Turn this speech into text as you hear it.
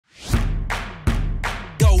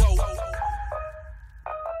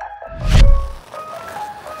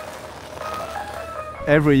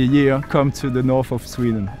every year come to the north of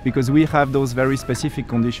Sweden because we have those very specific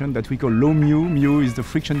conditions that we call low mu. Mu is the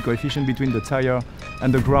friction coefficient between the tire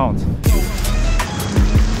and the ground.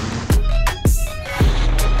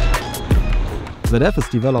 ZF is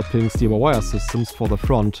developing steer-by-wire systems for the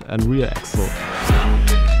front and rear axle.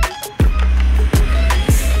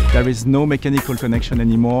 There is no mechanical connection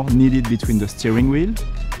anymore needed between the steering wheel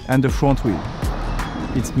and the front wheel.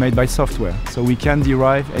 It's made by software, so we can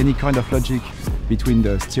derive any kind of logic between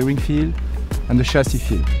the steering feel and the chassis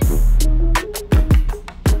feel.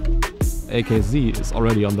 AKZ is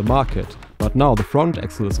already on the market, but now the front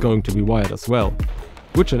axle is going to be wired as well,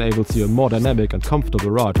 which enables you a more dynamic and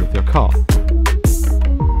comfortable ride with your car.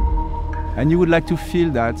 And you would like to feel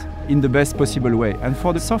that in the best possible way. And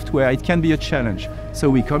for the software, it can be a challenge. So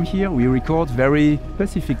we come here, we record very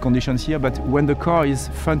specific conditions here, but when the car is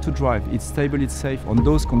fun to drive, it's stable, it's safe, on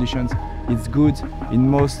those conditions, it's good in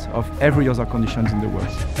most of every other conditions in the world.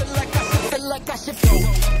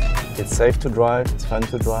 It's safe to drive, it's fun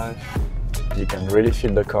to drive. You can really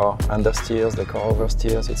feel the car understeers, the car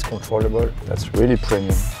oversteers, it's controllable. That's really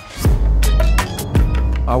premium.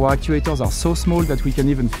 Our actuators are so small that we can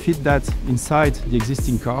even fit that inside the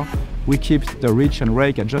existing car. We keep the reach and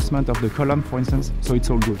rake adjustment of the column, for instance, so it's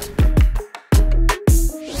all good.